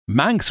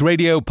Manx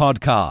Radio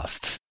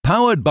Podcasts,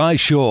 powered by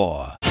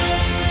Shoh.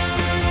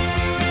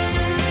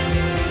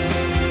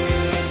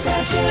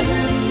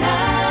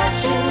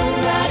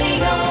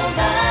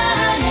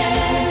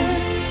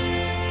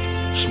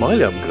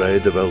 Smile am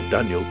greid wel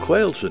Daniel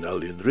Quayle zijn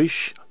elley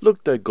Reesht,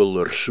 lukt de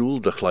Goll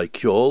soel de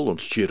Kiaull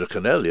ons cheayrt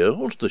en elley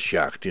ons de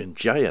cheayrt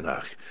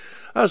jayanach.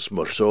 As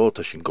maar zo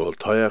tas in Goll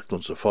toyacht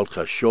onze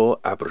phodcast shoh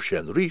Abbyr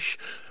Shen Reesht,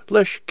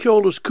 Lesh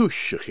Kiaull is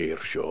Cooish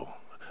shoh.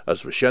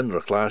 As we Shen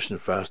clashtyn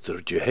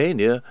faster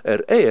hene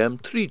AM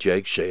 3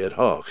 cheayrt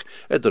hoog,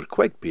 er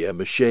 2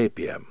 PM 6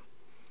 PM.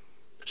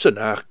 Zijn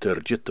nacht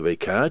jit de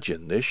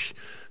weekagin nish,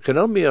 geen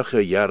anmagh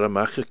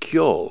jaramach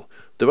Kiaull.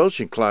 Terwijl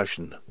zijn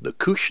clashtyn de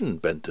Cooish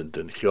benten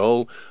den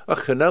chiaull, a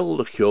chiaull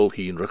de chiaull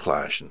hene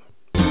clashtyn.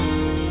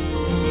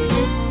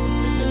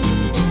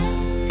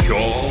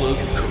 Kiaull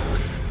is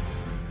Cooish.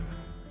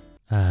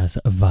 As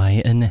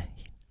vai een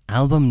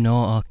album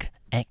no ook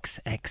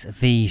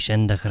XXV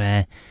Shen de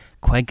ghaa,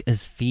 queg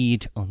is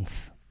feed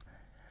ons.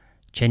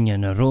 Chinja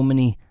na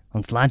Romani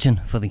ons lagen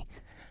for the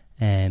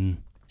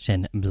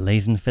Shen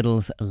blazing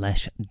fiddles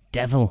Lesh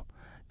devil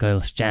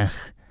Goll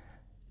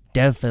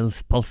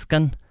Devil's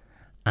Polskan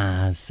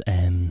as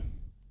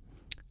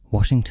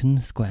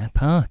Washington Square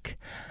Park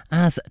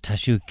as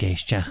tashu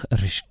geistach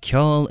rish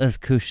Kiaull as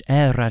Cooish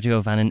radio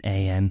van an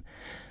AM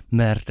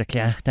meer de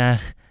Clashtyn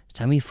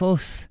Tammy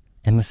Fos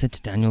Emmesit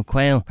Daniel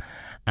Quayle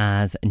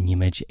as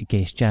nimage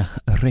geistach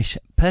rish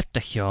per de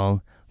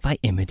Kiaull vai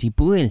imidi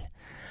buil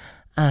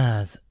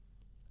as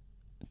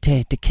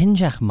te de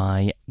kinjach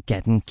mai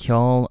gedden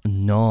Kiaull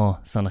no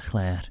son a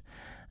chléir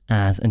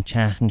as an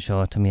chachen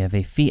shoh to me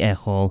ave fi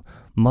echol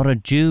mor a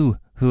Jew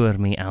huer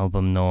me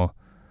album no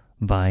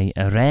vai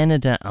a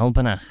renade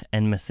albanach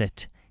en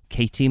mesit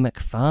Katie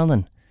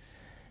McFarlane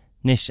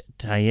nish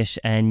taish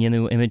en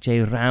ynu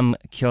image ram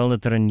Kiaull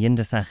drin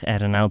yindasach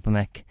an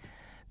albumec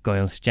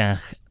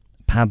goilstach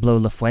Pablo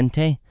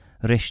Lafuente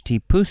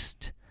Reesht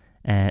pust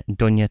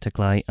dunya te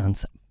glai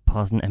ans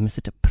Posen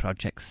emissit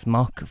Project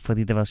Smock for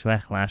the Devil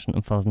Clashtyn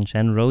and Fosen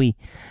Shen Roi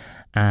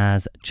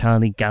as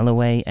Charlie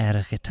Galloway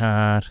a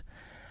guitar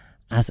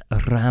as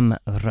ram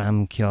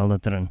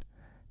Kiaull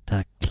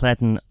ta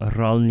cledden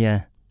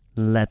rolje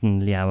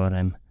ledden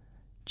liawarem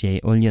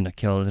J ulje na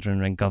Kiaull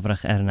ren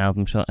govrach an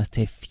album show as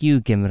te few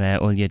gimre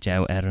ulje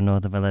jau an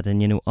other velad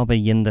and ynu obe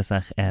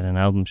yindasach an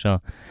album show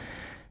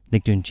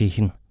lig dun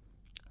chichen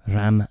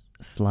ram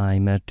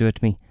slimer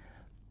doet me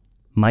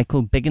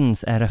Michael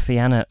Biggins a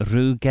Fianna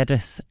Rue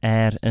Geddes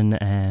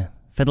an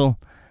fiddle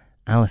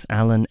Alice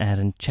Allen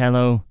an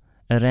cello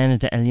Arena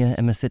de Elley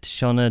Emmesit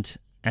Shonad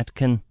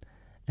Atkin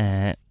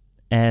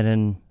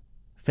an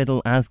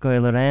fiddle as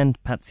Goll around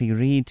Patsy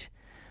Reed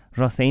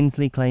Ross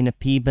Ainsley clay na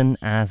Peeben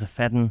as a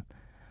fedden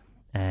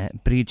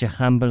Vreagagh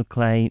Campbell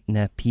clay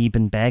na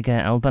Peeben beagh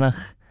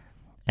Albanach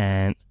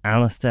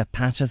Alistair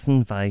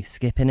Patterson vai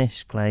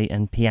Skipinish clay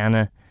and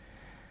piano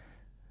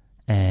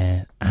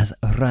as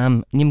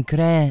ram nim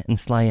graa and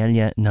sly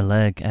elley na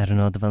leg an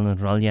odvel na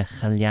rolje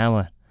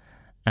chiaull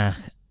ach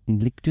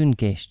licdún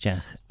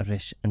geistach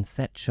rish and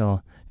set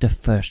show de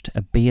first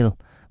a beal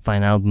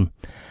fine album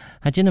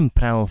had an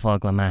prowl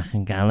foglamach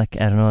and Gaelic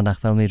an odach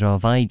fel mi ro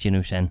vai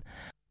jinu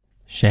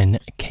Shen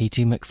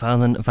Katie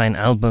McFarlane fine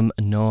album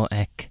no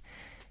ek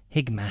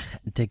higmach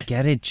de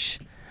garage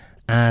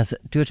as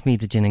doet me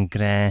de gin and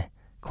graa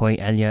koi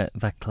elley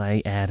va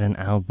clay an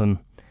album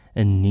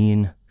in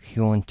neen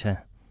hionte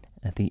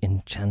The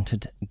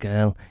Enchanted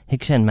Girl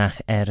Higshen mach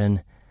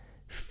an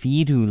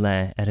fidu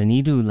le an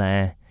idu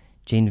le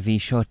Jane V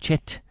shoh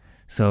cheet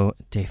so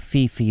de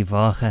fi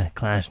vacha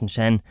clashtyn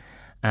Shen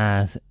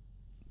as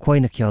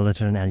quoin a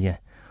Kiaull an elley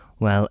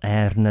well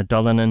na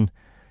Dollanen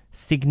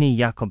Signy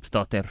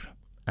Jacobsdottir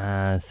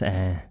as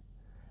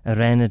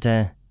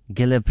Renade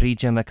Gilla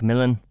Breja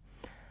Macmillan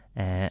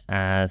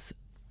as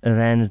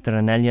Renade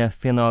an elley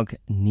Finnog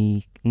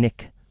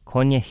Nick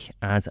Conich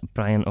as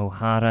Brian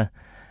O'Hara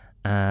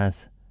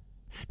as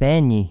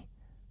Speni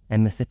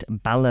emissit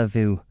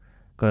Ballavu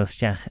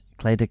Goilstach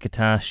Clayda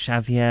guitar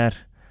Xavier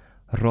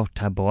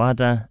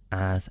Rotaboada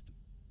as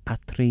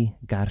Patri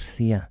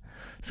Garcia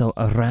so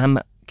a ram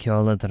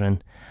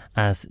Kiaull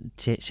as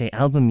she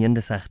album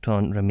yindasach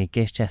ton rami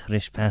geistach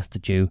rish fast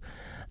Jew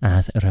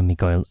as rami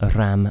Goll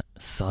ram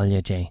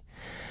solja J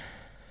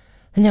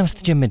and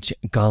yamst jimage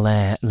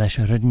Goll lesh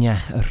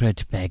rudnyach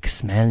rud beg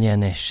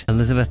smeljanish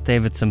Elizabeth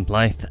Davidson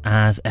Blythe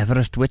as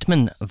Everest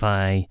Whitman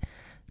vai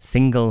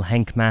Single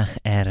henkmach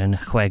an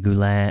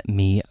chuegule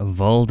mi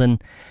Volden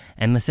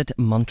Emmesit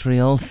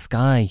Montreal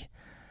Sky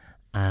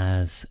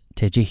as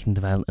tejichen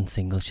dwell and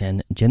single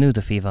Shen genu de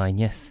fivain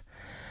yes.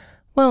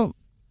 Well,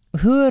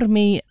 huur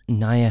mi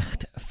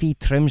naecht fi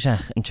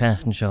trimjach and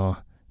chachen shoh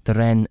de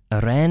ren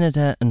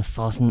renade and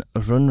fossen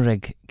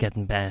runrig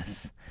getten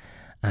bes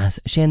as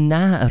Shen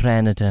na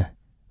renade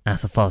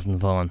as a fossen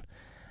von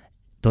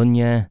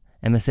Dunya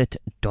Emmesit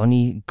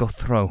Donny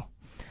Guthrow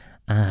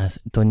as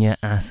dunya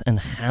as an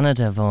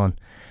Canada von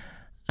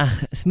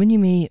ach smunni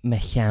mi me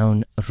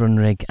chiaun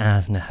runrig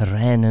as na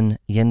herenen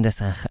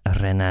yindasach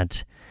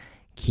renad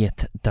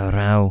kiet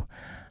darau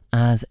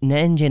as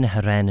nenjin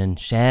haranen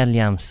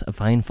sherliams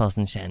fine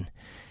fossen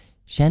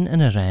Shen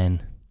and a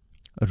rain,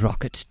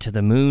 rocket to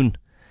the moon.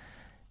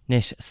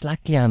 Nish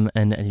slakliam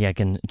and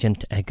liagan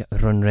jint eg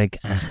runrig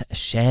ach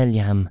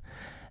sherliam,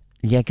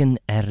 liagan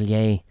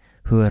erlie,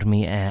 huer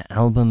me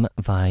album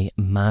vai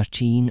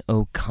Martin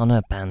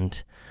O'Connor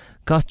band,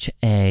 gotch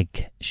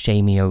egg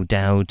Shamey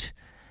O'Dowd,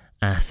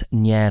 as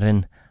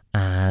Nyeren,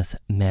 as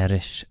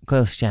Merish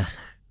Gulshach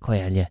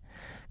Quayle,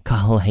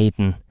 Cahill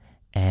Hayden,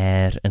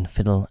 and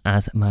fiddle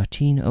as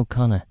Martin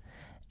O'Connor,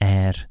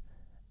 and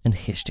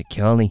Hishta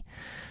Kiaull.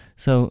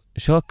 So,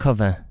 shoh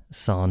cover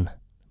son,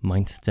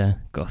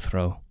 Mainster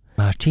Guthro.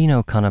 Martin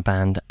O'Connor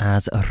band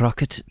as a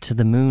rocket to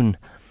the moon.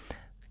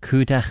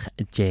 Cúdach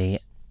J.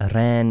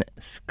 Ren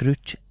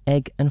Scrooch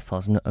Egg and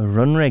Fosn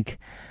Runrig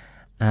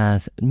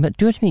as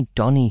do it me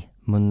Donny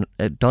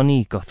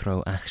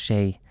Guthro ach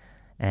she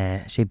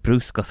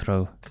Bruce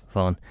Guthro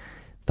von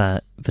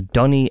the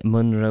Donny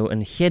Munro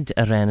and Hid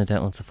a Renada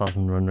on sa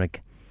Fosn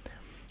Runrig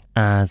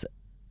as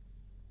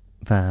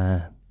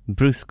the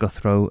Bruce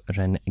Guthro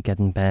ren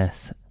gedden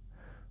bes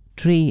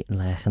 3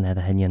 lechen ed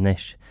a hene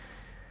nish.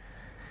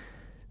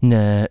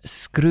 Ne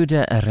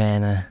scrúde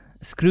arena,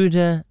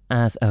 scrúde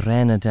as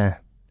arena de,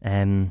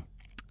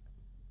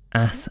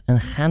 as in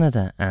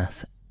Canada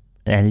as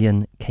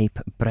Alien Cape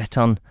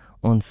Breton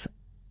ons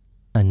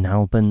an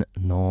Albin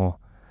no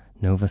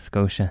Nova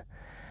Scotia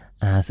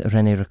as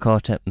René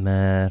Ricotta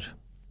meer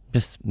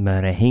just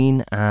meer a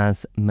heen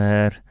as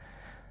meer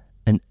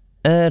an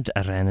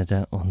arena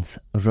de ons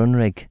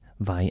runrig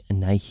vai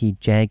naihi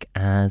jeg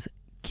as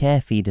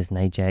Carefeed as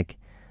nijeg,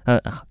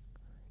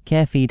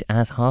 Carefeed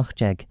as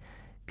hochjeg,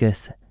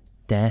 gus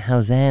de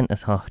hausen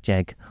as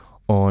hochjeg,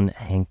 on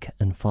henk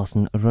en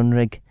fossen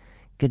runrig,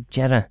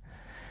 gedjera,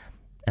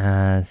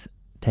 as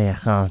te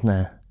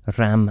chasna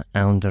ram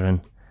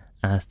ounderen,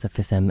 as te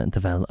fissem de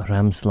vel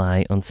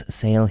ramsly ons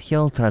sail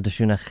chiaull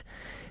traditionach,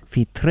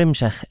 fi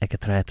trimshach ag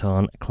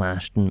treton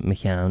clashtyn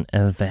michaun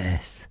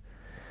ves.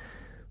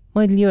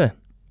 Mae liwe,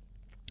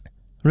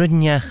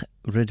 rydniach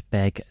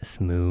rydbeg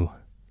smoo.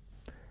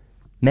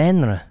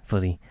 Menra for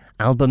the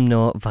album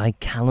no vai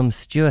Callum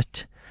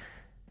Stewart.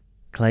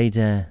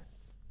 Clyde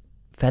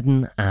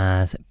fedden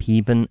as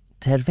Pieben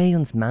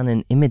terveons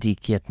mannen imedi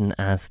kitten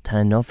as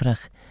ta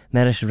novrach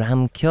merish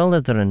ram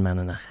kjoladeren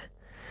mannenach.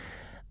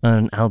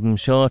 An album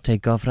shoh te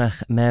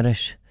govrach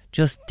merish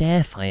just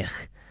de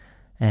feich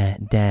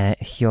de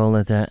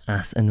kjolade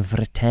as an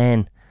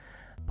vreagagh.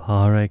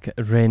 Porrig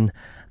rin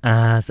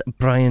as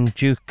Brian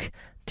Duke,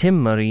 Tim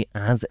Murray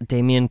as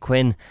Damien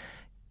Quinn,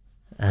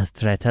 as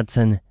Tret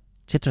Hudson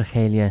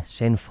Chitrachelia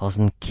Shen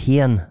Fossen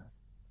Kian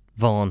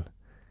Vaughan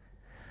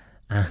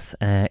as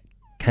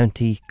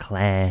County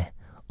Clare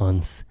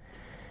ons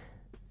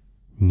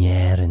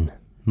Nyeren.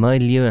 My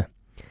lieu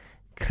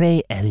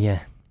Cray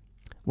Elia.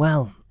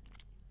 Well,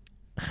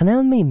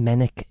 Hanel me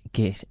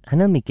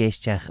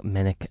geistjach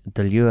menik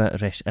de lieu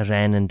rish a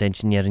rein and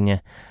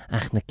engineeringe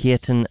ach na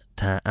cheayrt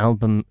ta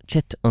album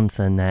chit ons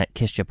an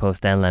kistja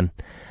post ellem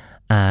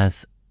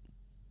as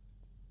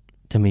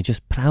to me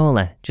just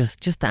prowle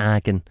just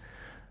agen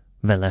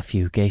vel a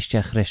few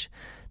geistjach rish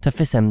ta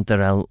fissem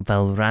derel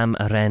vel ram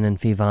a rein and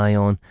fi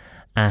vaion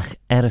ach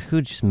a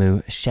chud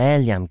smoo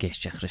sheliam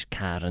geistjach rish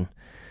karen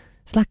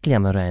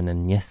slakliam a rein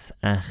and yes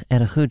ach a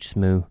chud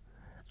smoo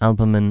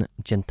albumen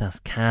gentas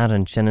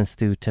karen shennen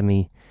stu to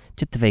me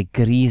chit ve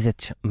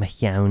griezit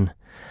machiaun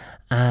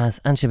as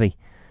anshabi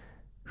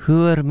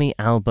huur me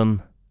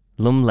album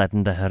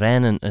lumledden de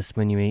herenen is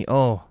munui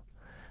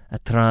a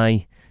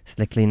try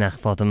slickly nach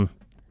fodem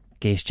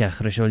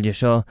geistjach risholje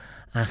shoh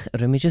ach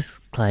remigus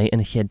clay in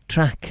a head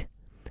track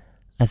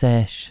as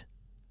esh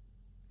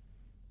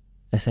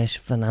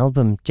van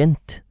album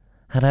gent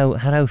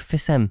harau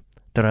fissem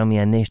drami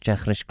a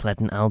neistjach rish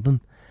kledden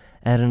album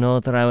an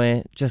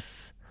order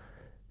just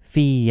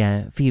fi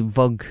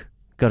vog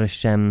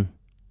gorish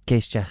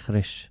geistjach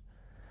rish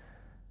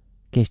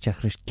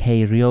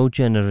kei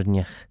riogen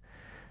rudniach.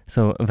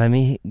 So van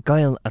me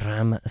Goll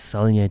ram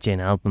solje jen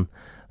album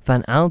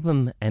van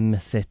album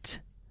emmesit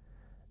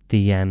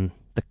the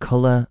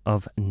colour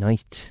of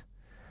night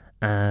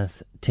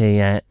as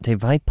te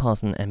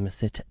viposen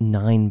emmesit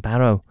 9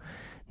 barrow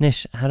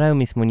nish harau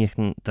mis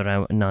munjechen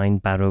derau 9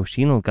 barrow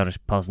shinel gorish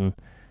posen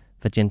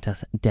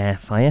vagintas de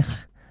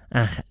feich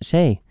ach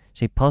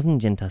she posen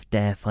gentas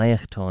de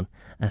feich ton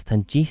as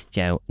tan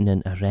gistjau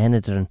nin a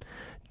renederen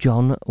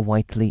John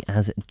Whiteley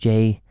as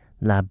J.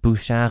 La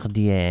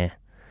Bouchardière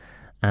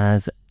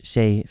as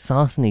she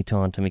sausny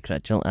ton to me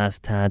crutchel as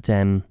tad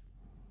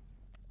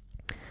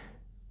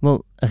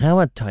well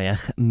rawad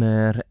toyach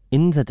meer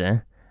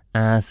inzade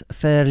as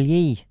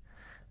ferlie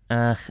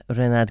ach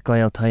renad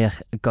Goll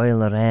toyach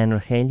Goll a ren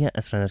rechelia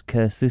as renad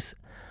cursus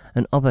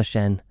an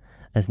obershen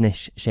as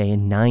nish she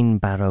 9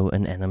 barrow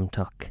an enam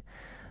tok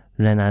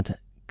renad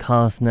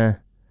Karsna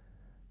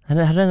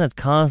renad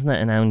Karsna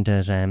an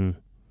ounder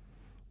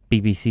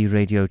BBC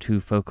Radio 2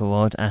 folk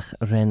award ach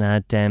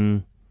renad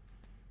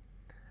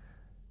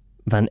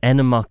van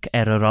enemok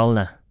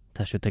erarolna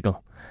ta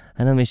shutigel.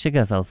 And mi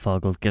shiga vel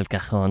fogel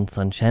Gaccan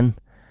son Shen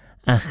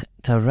Ach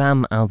ta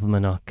ram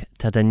albumanoch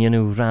ta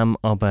danienu ram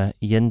oba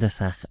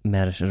yindasach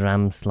merish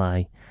ram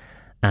sly.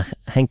 Ach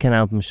henken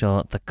album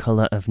shoh The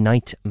Colour of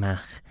Night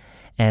mach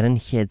erin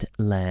hid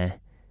le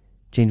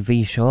Jane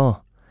V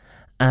shoh.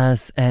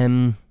 As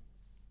Vanen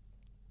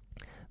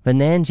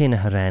Jane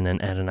Haren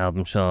erin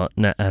album shoh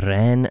na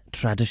Aren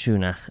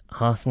tradisiwnach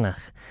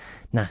hosnach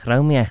nach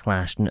raumiach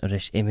clashtyn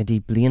rish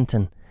imidi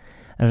blianton.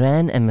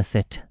 Aren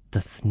emisit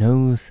the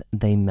snows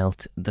they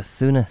melt the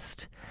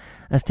soonest.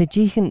 As te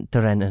jichen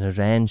deren in a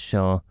rain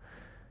show,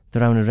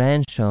 deraun a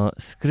rain show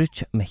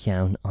scrooch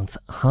mechaun ons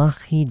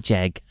hachi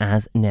jeg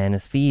as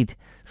nenes feed,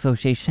 so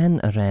she Shen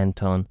a rain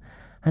ton,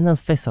 and al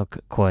fisok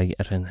koi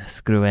in a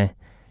screwe,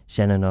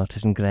 Shen a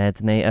notish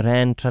gred ne a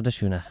rain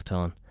tradisiwnach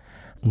ton.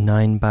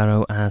 9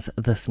 barrow as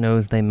the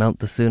snows they melt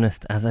the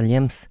soonest as a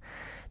lims.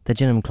 The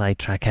jinum clay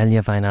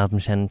Dracula vine album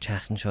Shen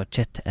chachen show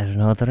chit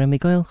another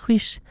emigoil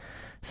Cooish,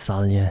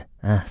 salya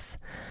as.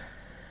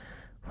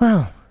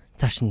 Well,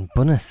 Tashin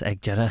bunus eg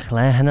jera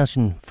chle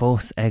henelshin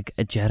fos eg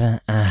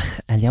jera ach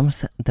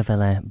eliams de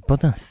vele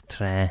bunus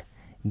tre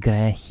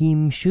gre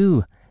him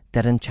shoe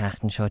derin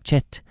chachten show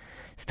chit.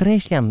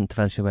 Streshliam de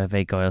vel shoe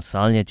ve goil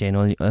salya jane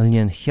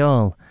ullion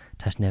chiaull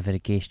tash never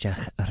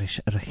geistach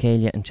rish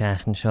Rechelia and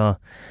chachten show.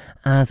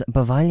 As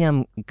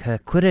bavaliam ke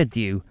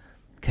quiridiu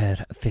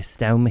ker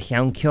fistau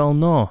mechaun chiaull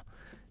no.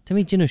 To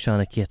me jinu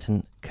shana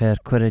kitten ker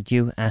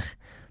quiridiu ach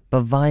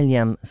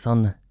bavaliam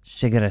son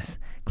shigaris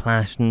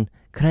clashtyn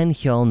Cren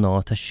chiaull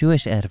no ta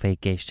shoish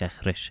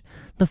geistach rish,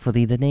 the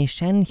fuddy the ne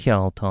Shen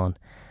chiaull ton,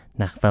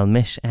 nach vel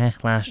mish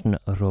clashtyn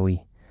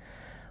roi.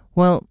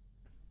 Well,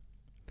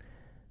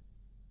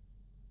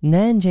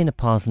 nen jane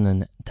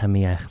posenan ta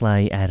mi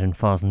lai erin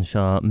fosen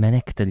shoh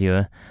menek de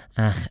lure,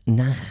 ach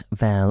nach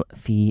vel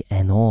fi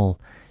all,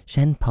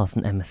 Shen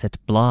posen emisit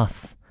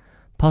blas.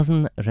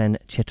 Posen ren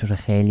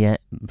Rechelia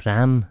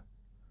ram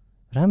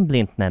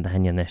blint na da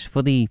henianish,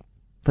 fuddy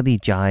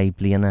jai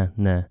bliana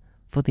na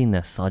fuddy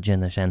na sodja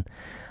na Shen.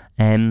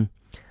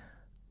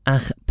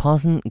 Ach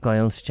posen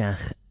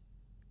goilsteach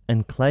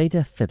an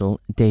clyde fiddle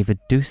David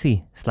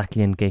Ducey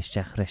slacklian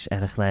geistach rish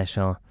erich le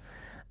shoh.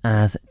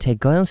 As te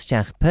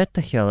goilsteach pert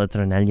de chiaull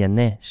dronelia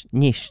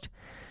nisht,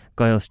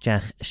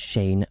 goilsteach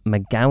Shane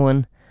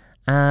McGowan,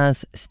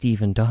 as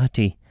Stephen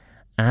Doherty,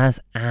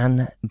 as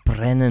Anne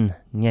Brennan,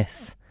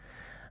 yes.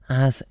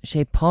 As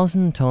she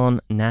posen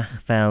ton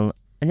nach vel,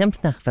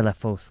 aliams nach vel a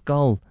fos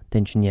Goll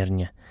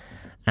d'ingenierne.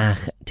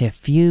 Ach te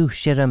few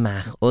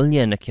shiramach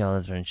ullia na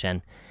Kiaull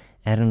Shen,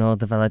 no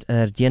de velad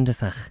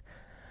diendasach.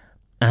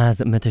 As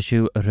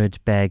metashu rud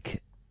beg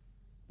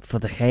for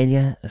the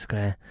chelia, as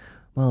gre,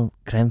 well,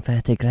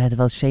 cremfete gre de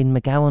vel Shane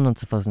McGowan on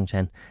sa fussen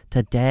Shen,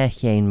 ta de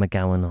Shane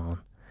McGowan on.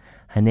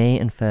 Hene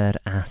and fur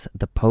as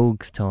the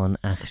pogues ton,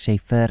 ach she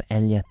fur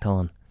elia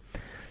ton.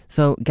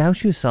 So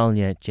gaushu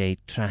solja j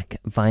track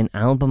vine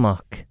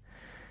albumach.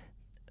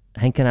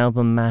 Henken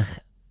album mach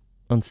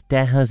ons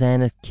dehos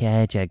enes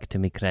kiejeg to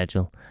me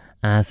credgel,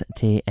 as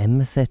te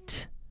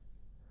emisit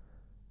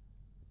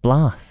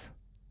blas.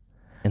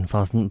 In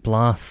fosen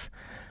blas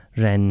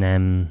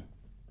ren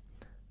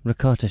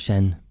recota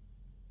Shen.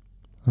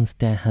 Ons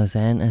dehos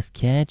enes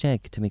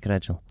kiejeg to me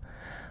credgel.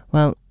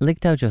 Well,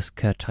 ligdau just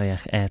ker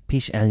toyach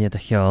pish elia de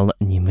chiaull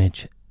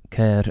nimage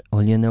ker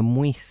ullian a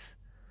muis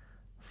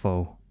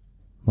fo.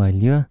 While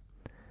you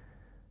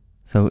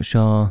so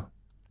shoh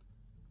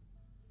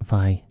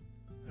vai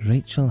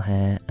Rachel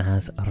Hare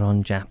as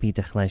Ron Jappy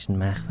de chlashtyn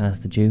mach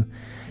as the Jew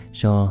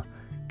shoh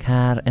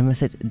car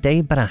emisit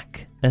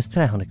daybrak as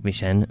 300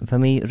 mishen for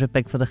me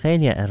ribeg for the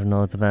chelia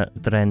no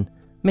dren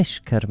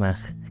mish kermach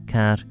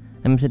car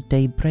emisit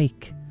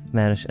daybreak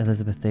Marish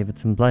Elizabeth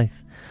Davidson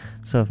Blythe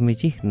so for me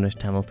jichen rish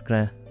tamalt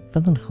gra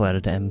villan chwer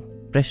de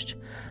Reesht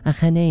a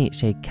hene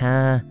she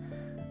ca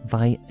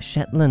vai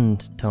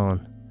Shetland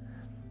ton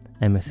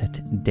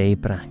emisit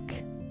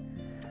daybrak.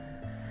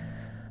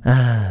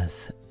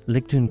 As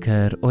ligdun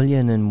ker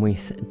ullian and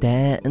muis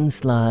de and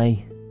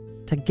sly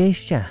ta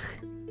geistach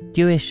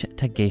Jewish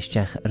ta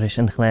geistach rish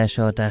and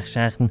chlasho dach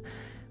shachen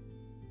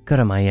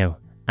kuramayo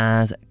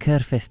as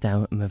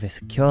kerfistau me vis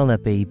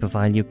Kiaull be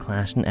bevalue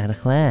clashtyn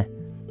chle.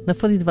 Na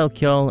fully de vel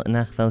Kiaull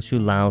nach vel shu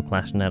lal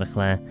clashtyn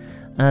chle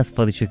as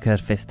fully shu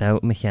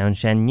kerfistau me chiaull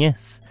Shen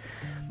yes.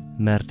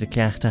 Mer de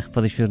clachtach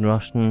fully shu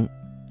roshten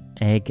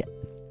eg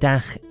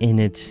dach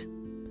inid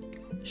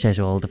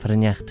Cheayrt de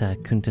Vreagagh ta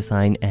kunta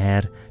sign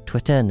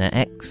Twitter na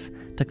X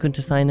ta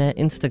kunta sign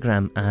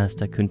Instagram as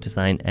ta kunta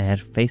sign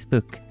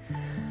Facebook.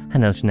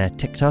 Hanelch na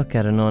TikTok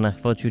anonach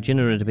fodju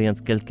jinner de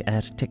beans gilk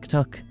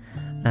TikTok.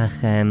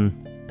 Ach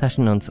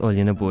tashin ons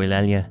olje na boil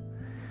elia.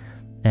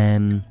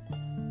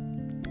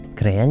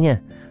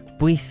 Creelia.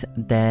 Buis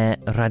de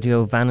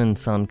radio vannen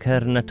son ker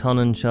na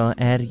tonnen show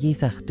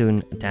yisach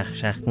doen dach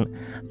shachten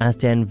as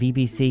den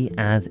VBC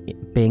as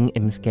bing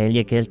im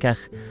skelia gilkach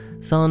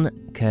son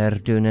ker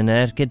doen en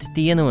ergid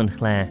dieno en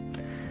chle.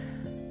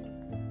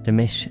 De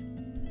mish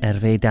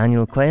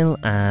Daniel Quayle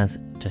as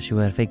tashu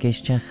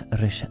geistach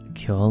rish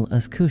Kiaull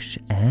as Cooish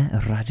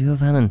radio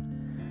vannen.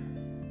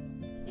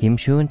 Him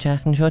shoe en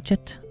chachen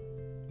shochit.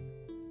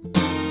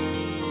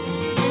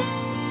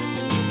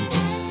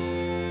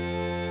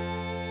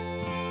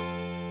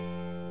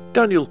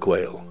 Daniel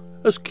Quayle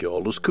as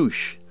Kiaull as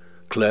Cooish,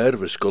 Claire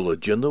Viscola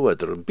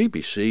Jinowedder and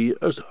BBC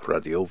as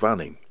Radio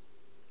Vanning.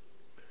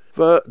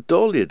 Va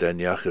dolje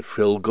denjach het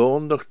veel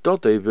gaan nog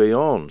dat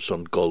ayns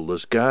on Goll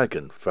as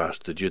Gaccan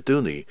fast de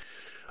Jaduni.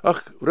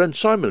 Ach, ren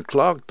Simon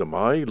Clark de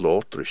mij,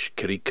 liorish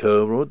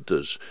Kerrod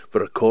as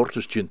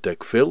Vreagagh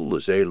Jintek Phil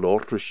as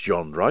liorish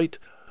John Wright.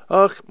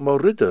 Ach, maar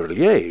ridder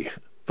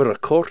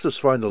Vreagagh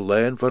fijn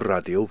alleen voor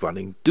Radio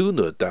Vanning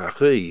dooin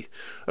ghaa,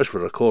 as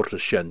Vreagagh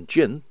Shen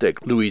Jint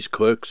Louise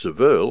Quirk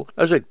Seville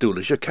as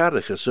Doolish y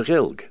Karagher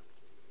Gilg.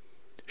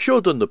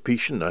 Shoh dan de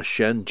pischen as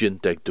Shen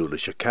Jint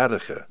Doolish y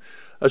Karagher.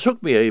 As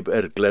hook me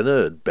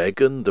glenne het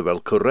beagh de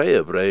wel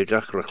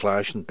Vreagagh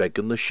clashtyn beagh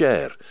the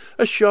cheayrt,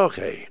 as shoh.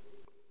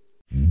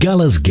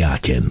 Gallas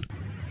Gaccan.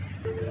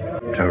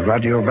 To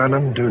Radio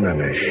Vannon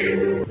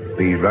Doonanish.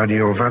 Be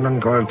Radio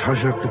Vannon Goll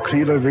Tushuk the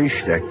Creel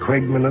Reesht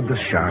Quegman of the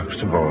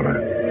Sharks of Ora.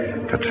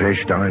 To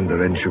Treshdine the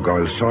Renshu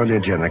Goll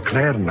Solia Jenna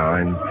Claire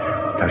 9.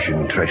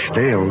 Tashin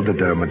Treshdale the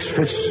Dermot's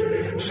Fis.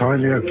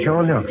 Solia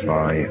Kiaull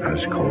vai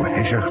as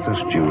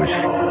Cooish Jewish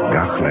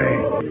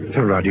Gaccan.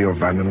 To Radio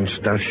Vannon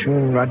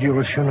Station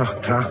Radio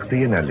Shunach Trach the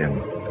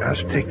Inelian. As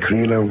te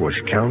Creel was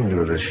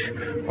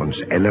Kiaull ons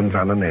Ellen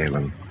Vannon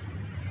Ellen.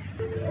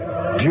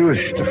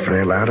 Jewish the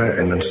frail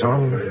Ara in the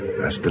song,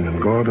 as the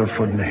Ngoda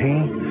fud he,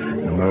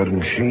 the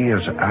murden she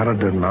as Ara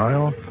the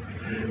Nile,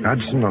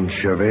 Adson on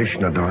Shavesh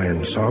na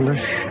Dooin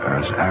Solish,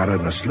 as Ara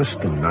na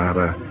Sliston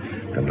Nara,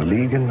 the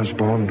Naligan as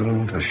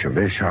Bondrand, as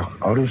Shaveshach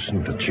Orus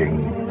and the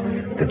Ching,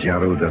 the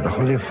Jaru the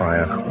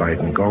Hulifiach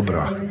Biden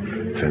Gobrach,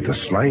 to the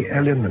Sly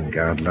Ellen and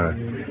Gadla,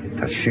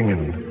 the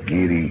Shingen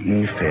Giri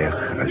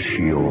Efech as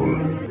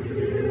Sheol.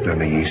 Dan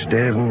ye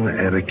steren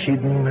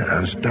kiden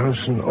as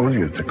duizend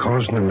olie te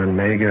kozen en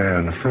mega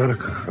en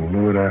fuirraghtyn en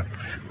moera,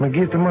 maar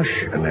giet de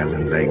mush en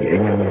ellen leg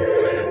ingen,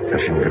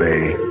 tussen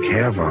grey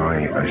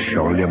kervai as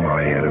shoh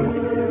maaieru.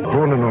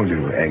 Bonen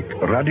olie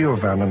Radio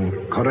Vannon,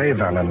 Corre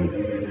Vannon,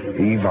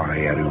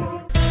 Vaieru.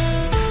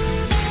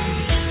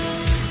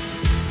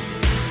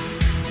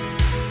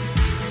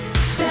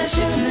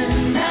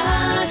 Station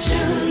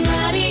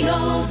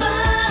Radio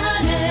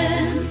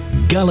Vannon.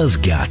 Gallas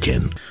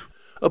Gaccan.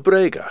 A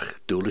Vreagagh,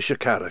 Doolish y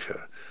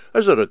Karagher,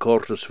 as a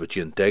recorders for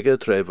Jintega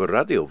treffer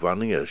Radio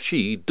Vanning as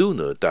she dooin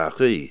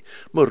ghaa,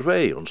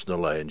 maar ons na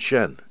leien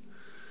Shen.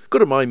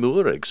 Gur my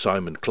meer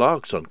Simon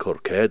Clark's on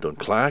Corkhead on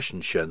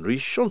Clashtyn Shen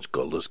Reesht ons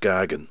Goll as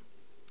Gaccan.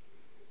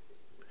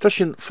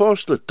 Tashin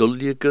forstle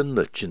dulligan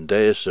na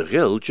Chindeas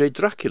Gil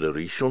Dracula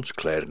Reesht ons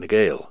Claire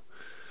Gael.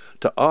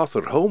 To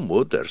Arthur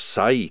Homewood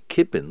sai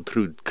kibbin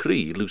through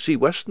Cree Lucy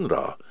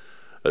Westenra,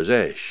 as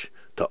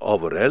to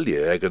over elley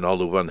an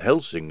allu van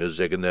Helsing as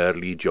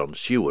early John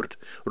Seward,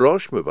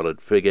 roish me wel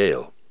het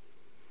Vreagagh.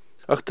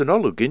 Ach ten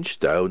allu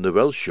ginstau na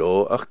wel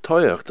shoh ach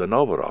toiacht an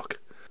overach.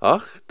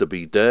 Ach, de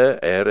be de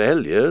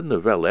elley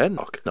na wel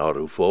enoch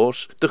naru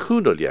fors de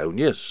choenel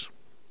jaunjes.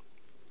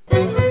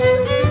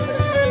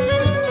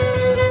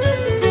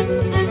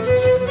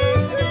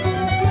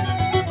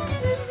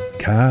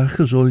 Cach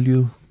as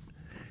olju.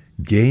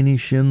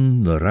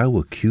 Danishin na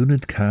rauwe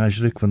cunid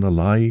cashrik van de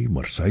lai,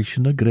 maar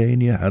seishin a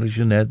grania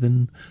harshin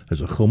edin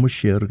as a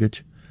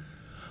chumashergit.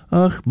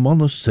 Ach,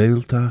 mannes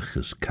seiltach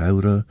as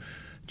caura,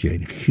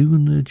 Jane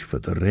cunid for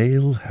de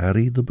rail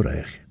Harry de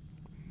Breagh.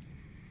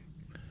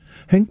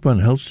 Henk van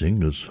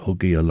Helsing as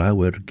huggy a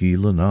lauwer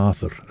Giel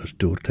Arthur as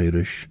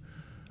doorteirish,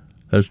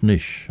 as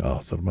nish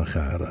Arthur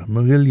machara, ma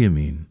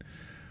Williamine,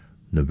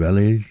 na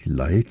welle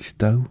leit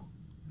dau.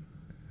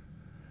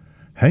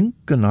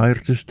 Henk an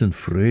airtist en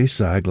vrees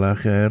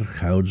aglach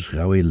gouds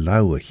gawe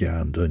lauwe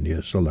gaan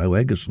dunje so lau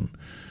eggesen,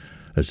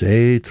 as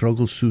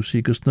troggle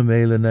susigus na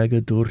meilen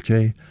egge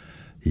doortje,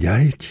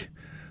 leit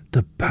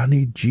de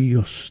banny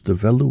gios de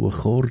velu a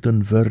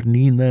chorden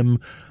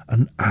verninem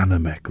an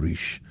anmagh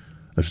rish,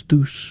 as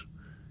dus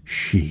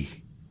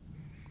she.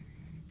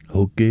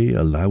 Hugge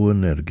a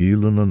lauwen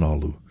gielen an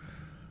allu,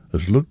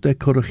 as look de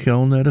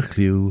corrigion a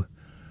chliw,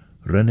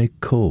 renne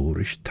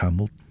Cooish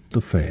tamelt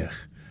de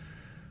feich.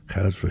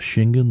 Chas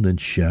verschingen en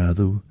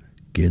shadow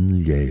gin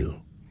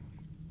Yale.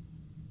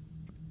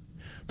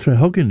 Tre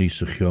hoggen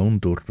is a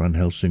dort van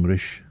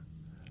Helsingrish,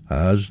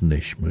 as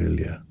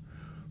nishmilja,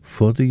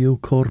 fodde you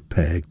cor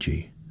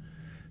pegji.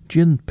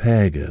 Gin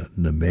pege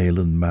na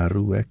meilen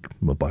maru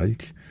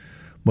mobailt,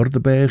 maar de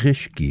beagh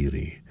is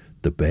giri,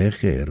 de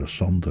beagh a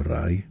son de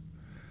rai.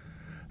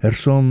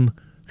 Son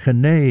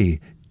hene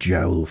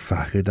chiaull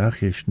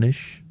fachedach is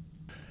nish.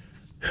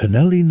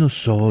 Genelli na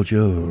sóide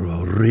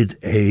rid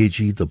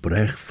éigi de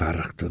brech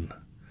fuirraghtyn.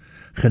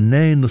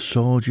 Gené na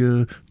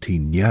sóide tí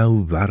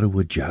neau waru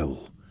a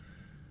chiaull.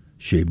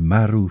 Sé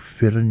maru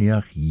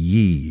firniach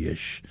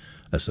is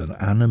as an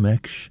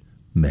anmagh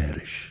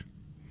meerish.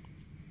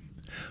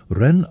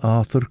 Ren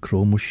Arthur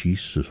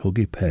cromoshies as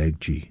huggy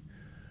pegji,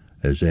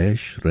 as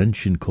ren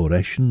sin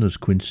coreshin as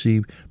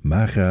Quincy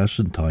machas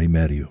and tai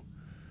meriu.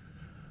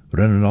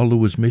 Ren an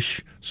allu as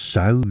mish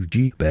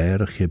sauji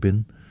bear a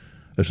chibbin,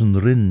 as an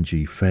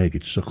rinji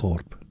fagit sa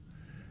chorp.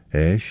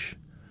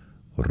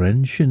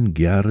 Ren sin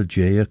giara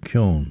jay a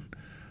kion,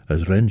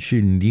 as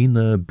renshin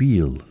lína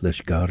bíl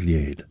lesh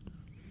garliad.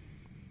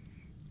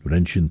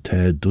 Renshin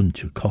te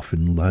dunt a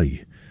coffin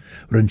lei,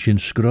 renshin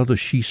scrod a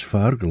shees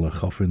fargal a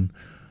coffin,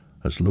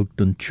 as lugged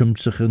an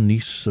chumsach a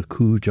nís a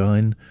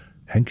cújain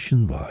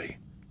henkshin vai.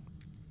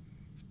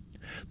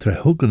 Tre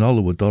hug an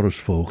alle doris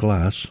fo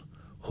glas,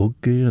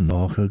 hugge an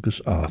nach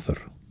agus Arthur.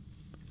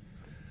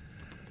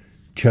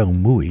 Tjau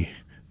moei,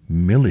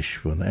 millish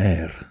van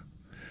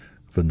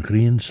van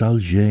green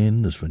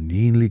saljein as van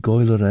nienli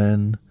goiler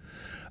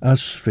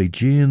as fe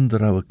jean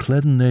der ouwe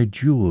kledden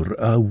djoer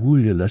a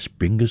woelje les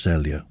binges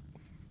elje.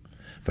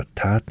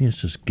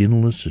 Vertatnies as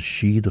ginneles as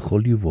she de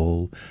gulje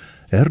wol,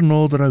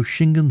 no der ouwe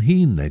shingen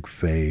heen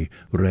fe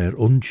rare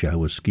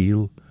unchauwe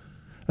skiel,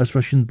 as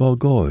vashin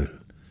bogoil,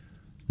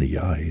 ni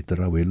ai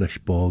der ouwe les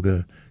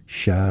boge,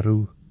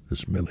 sharu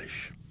as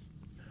millish.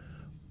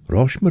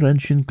 Rosh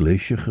merenshin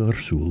glesiach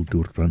soel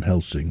door Van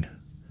Helsing.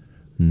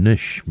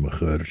 Nish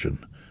mechurgen,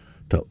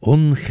 te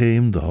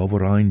ongeem de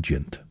hoverein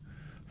jint,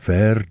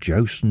 ver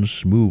jousen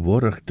smoe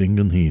worrig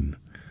dingen heen.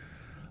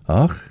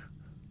 Ach,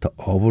 te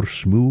over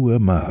smoe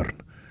maarn,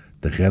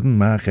 de gedden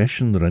maag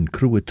eschen en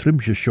cruwe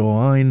trimsje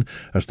shoh ein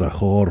as de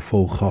hoor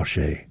fo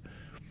chashe.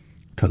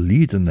 Te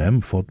lieden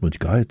hem fot much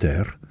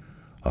gaeter,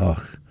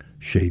 ach,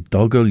 she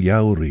doggel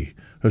jauri,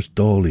 as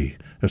dolly,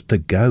 as te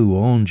gau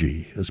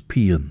ongi, as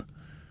pien.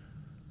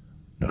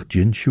 Nach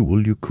jinsje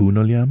wil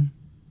koenaliam?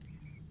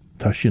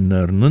 Tashin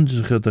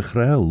nunzige de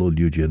grail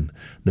uljujin,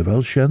 ne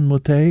wel Shen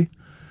motei?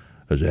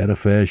 As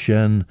fair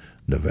Shen,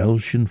 ne wel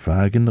Shen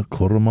vagen de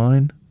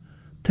kormijn?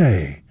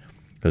 Tei,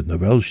 as ne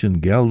wel Shen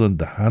gelden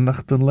de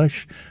hanachten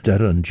Lesh,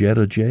 der an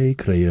jerre jay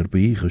creer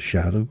beagh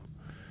shadow.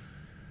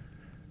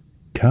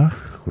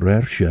 Kach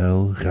rare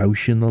shell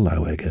gaushin a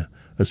lauwege,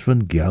 as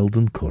van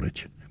gelden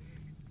courage.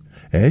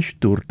 Esh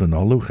door den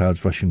allu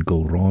gaas washin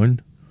Goll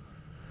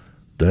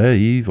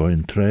Dei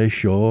van tre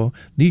shoh,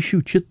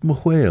 nishu chit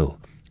Quayle,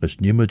 as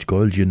nimmage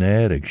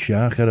golgenair ag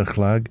shacher a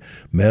chlag,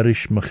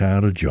 merish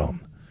machara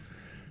John.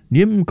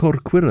 Nim cor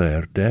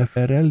quirrer def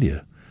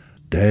elley,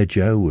 de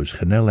jou as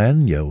genel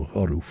enjo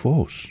or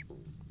fos.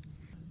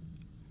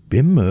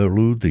 Bim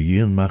erlu de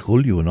yin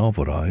machulju an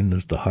overein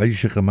as de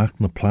heische gemacht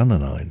na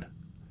plannen ein.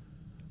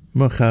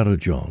 Machara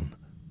John,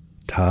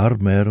 tar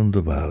meren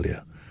de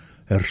valje,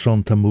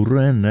 son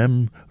tamuren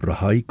nem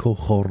rahaiko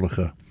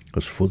chorlige,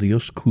 as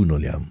fudius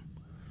koenaliam.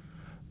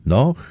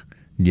 Nog,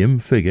 nim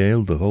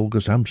vergeil de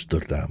Holges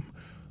Amsterdam,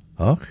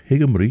 ach,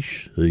 higem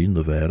Reesht in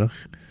de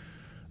Vreagagh,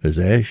 as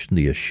eisht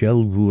die a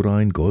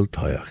shellvoerein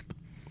goldtuicht.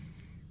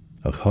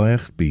 Ach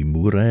hoicht bi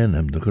moerein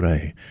hem de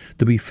grey,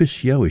 de bi vis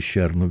jouish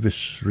na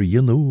vis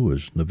rienu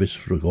as na vis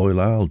Vreagagh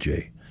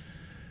alje.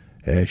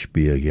 Eisht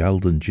bi a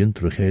gelden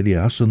jintrich heli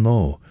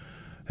no,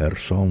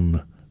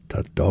 son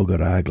ta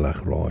dogger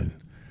aglach roin,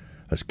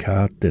 as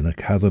kat in a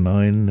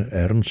cadenain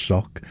een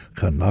sok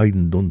gaan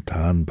neiden dun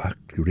taan bak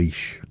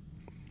Reesht.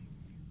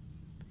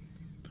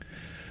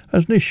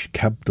 As nish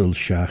cabdal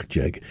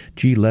shaachjeg,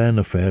 G len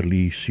a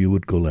fairly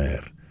siwyd Goll.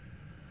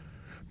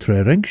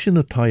 Tre renkshin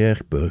a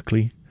taiech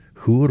Berkeley,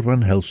 Chŵr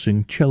Van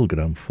Helsing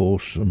Chelgram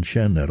fos an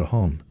Shen a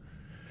hon.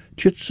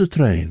 Chits a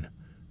train,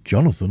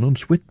 Jonathan an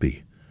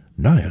Switby,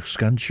 Naiach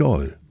scan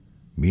shoil,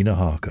 Mina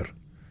Harker.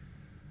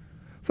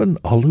 Van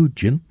allu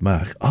jint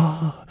mach,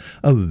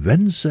 a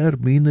wens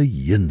Mina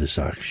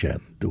yindesach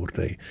Shen,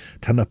 doort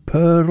tan a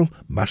pearl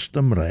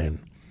mastam rein.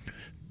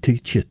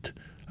 Chit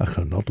a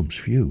chanodums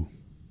few.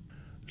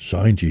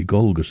 Signed ye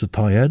Golgus a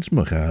Taieds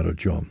machara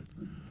John.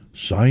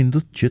 Signed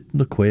the chit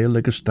na Quayle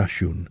leg a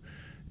stashoon.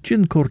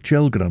 Chin cor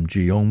chelgram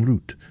je yon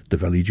route, de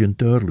valley jin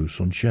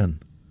durlus on Shen.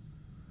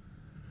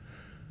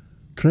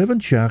 Trevan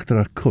shachter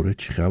a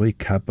courage gawe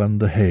cab an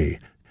de hay.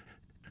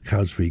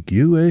 Chas vi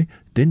giwe,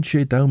 din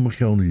she down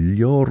machon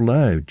lior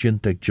loud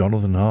jinteg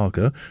Jonathan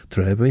Harker,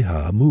 treve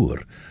ha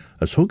moor.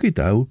 As huggy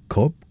dow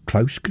cob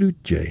Klaus Groot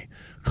je,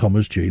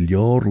 commas je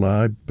lior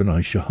loud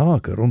benaisha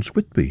Harker on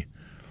Switby.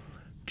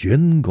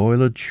 Jin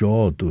goiled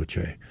shoh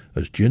doetje,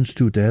 as jins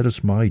to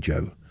deres my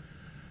jow.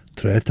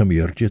 Tret am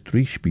jit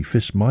Reesht bi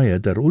fis maya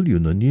der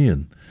uljun an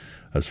yin,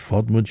 as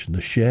fodmunch na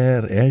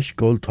share esh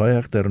gol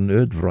toiach der an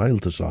vreil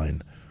te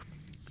sein.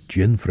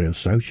 Jin freel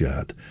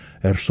sausjad,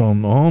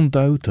 son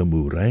ondau te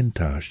moer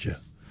eindtaasje.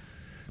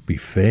 Bi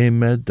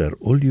femed der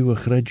uljuwe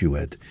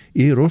graduate,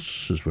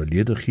 Eros as wel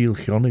jede giel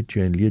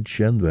gannetje en lid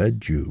Shen wed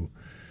Jew.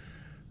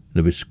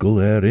 Ne vis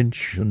Goll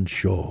inch an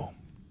shoh.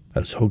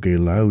 As hugge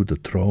loud de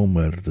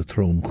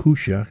trom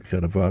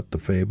Cooish wat de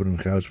feber en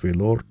gaus veel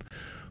lord,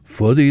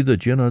 fuddy de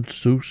jinnad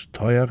soes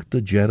toiach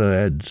de jerre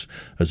eds,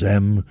 as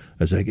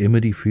eg immer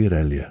die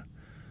fuirraghtyn.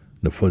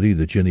 Na fuddy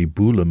de jinny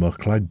boele mag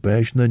klag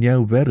besh na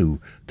jou veru,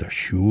 de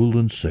shoel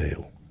en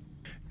sail.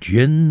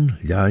 Jin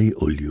ljai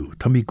ulju,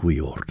 tammy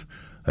gwiord,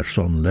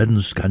 son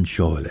ledden scan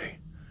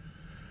shoile.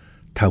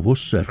 Ta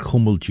wus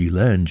chummel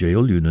gilen je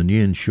ulju na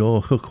nien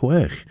shoh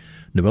gekwech,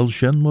 na wel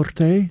Shen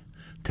morte?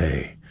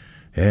 Te.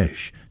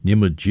 Esh,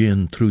 nimmad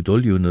Jean trúd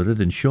ulju na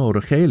ridden shoh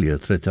a chélia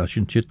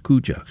tretashin chit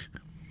cújach.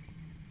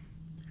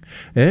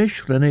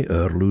 Esh renne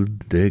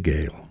erlúd de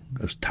Gael,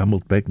 as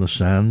tamalt beg na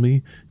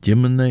Sanmi,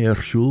 Jimene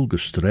Shul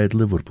gestrade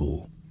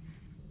Liverpool.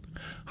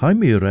 Hai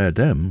me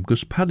dem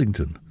gus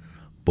Paddington,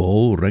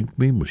 Ball rank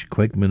me mus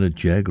quegmin a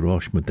jeg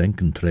rosh me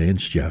denken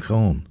trains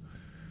Gaccan.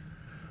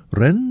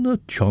 Ren a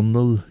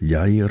chonnel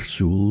liaier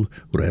soul,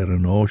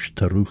 an osh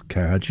taruch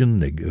kajen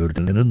neg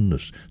urdenen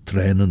as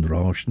trainen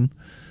roschen,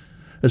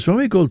 as van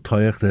me Goll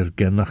cheayrt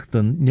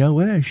genachten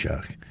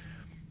njaueishach,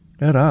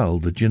 al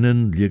de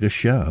jinnen liga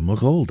sham a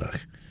goldach.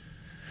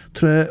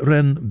 Tre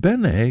ren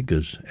beneg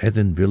as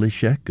edin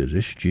villishek as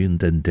isjin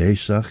den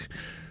deisach,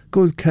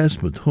 Goll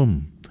kesmet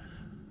hum,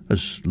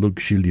 as lug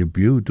shilje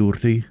bew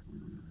doorti,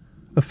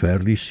 a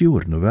fairly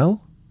sewer na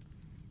wel.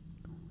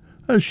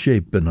 As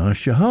shape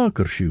benasje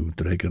haker shoe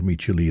dreger mi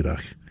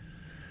chilirach,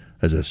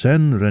 as a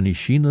sen renny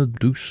shina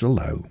doos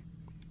allow.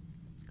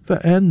 Va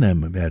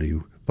nem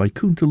meriw, by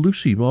kunta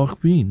Lucy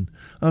wach wien,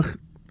 ach,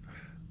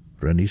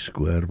 renny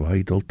square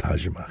by dol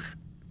tajamach.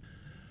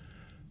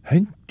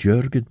 Henk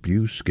jurged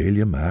blew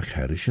scalia mach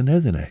herish en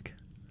edinek.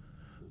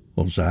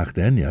 Ons acht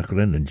enjach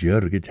rennen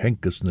jurged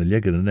henkes na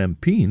legger en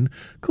empien,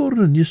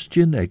 koren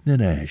jistjin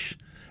egnen ash,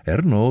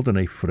 nod en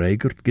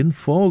Vreagagh gin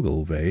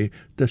vogel vei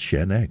de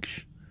Shen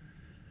eggs.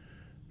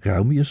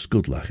 Ghaa me a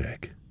skudlach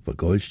egg, va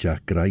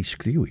goilsjach grai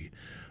skriwi,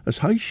 as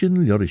heishin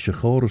liorish a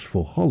chorus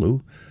for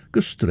hollow,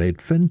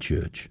 gestrade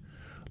Fenchurch.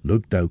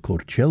 Lug dau cor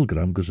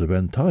chelgram gus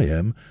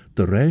aventayem,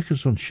 de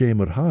reges on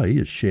shemer high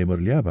is shemer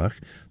liabach,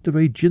 de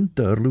vei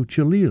jinter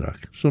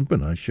luchelirach, son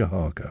benasje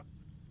haka.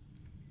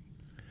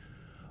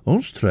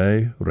 Ons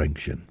tre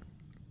rengshin.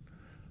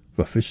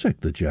 Va fissek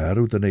de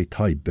jaru den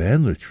tai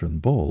benrich van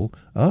bol,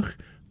 ach,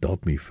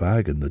 dat mi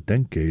fagen de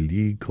denke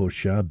li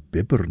kosha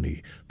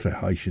bibberni, tre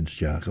heishins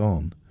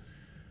jagan.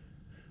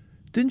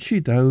 Din she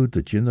dau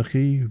de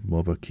jinnachi,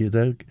 mobba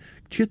kideg,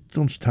 chit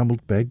ons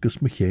tamelt beg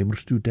gus me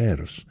chemers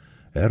studeres,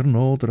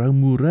 nod rau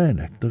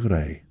moerenek de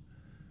grei.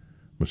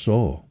 Me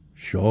so,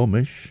 shoh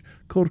mish,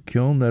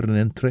 korkion en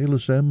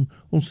entrelesem,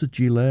 ons de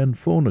gilen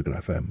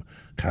phonographem,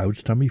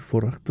 gouds tammy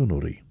fuirraghtyn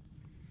uri.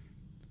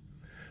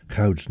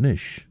 Gouds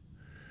nish,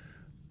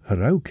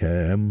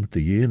 Herauke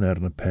de jen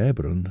na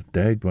peberen,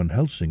 deg van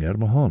Helsing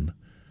mahon,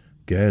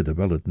 ge de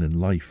weleten in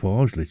life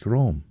ligt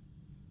Rome.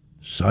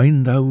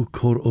 Sein thou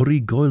cor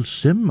uri Goll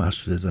sim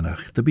as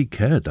riddenach, de be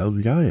ke thou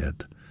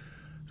liaied.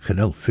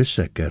 Genel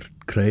fissek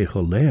kreeg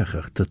o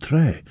leagach te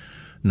tre,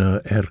 na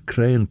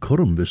kreeg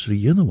currum visri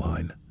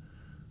jinnewain.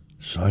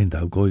 Sein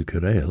thou Goll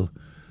kereel,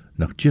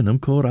 nach jinnum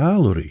cor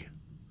aluri.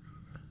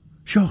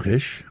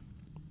 Shochish.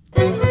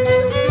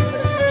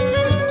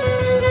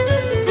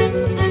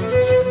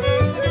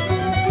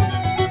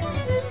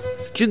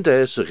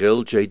 Jinde is a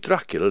gill J.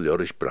 Dracula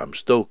liorish Bram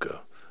Stoker,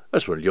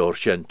 as when lior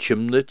Shen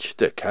chimnich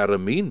de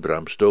caramine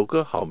Bram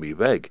Stoker hou me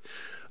weg,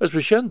 as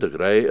we Shen de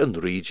grey en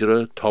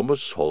Reesht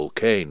Thomas Hall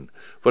Kane,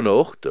 van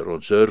ochter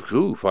ons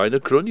ghaa fijne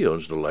krunje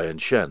ons de lion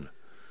Shen.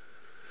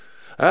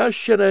 As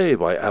Shen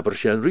by Abbyr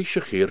Shen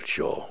Reesht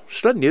shoh,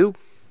 slen new.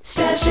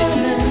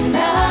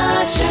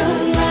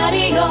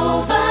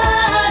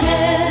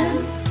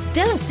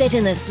 Don't sit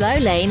in the slow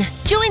lane.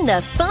 Join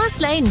the fast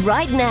lane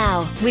right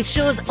now with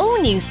Shaw's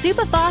all-new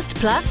Superfast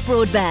Plus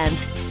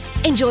broadband.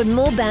 Enjoy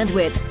more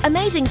bandwidth,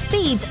 amazing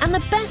speeds and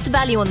the best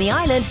value on the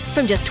island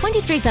from just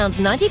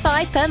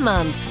 £23.95 per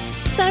month.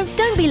 So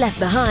don't be left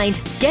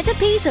behind. Get a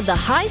piece of the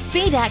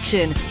high-speed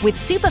action with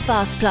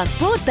Superfast Plus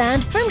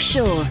broadband from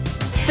Shaw.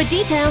 For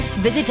details,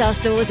 visit our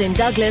stores in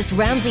Douglas,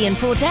 Ramsey and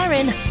Port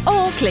Erin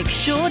or click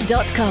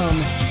shaw.com.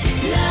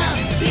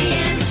 Love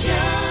being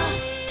Shaw.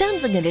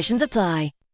 Terms and conditions apply.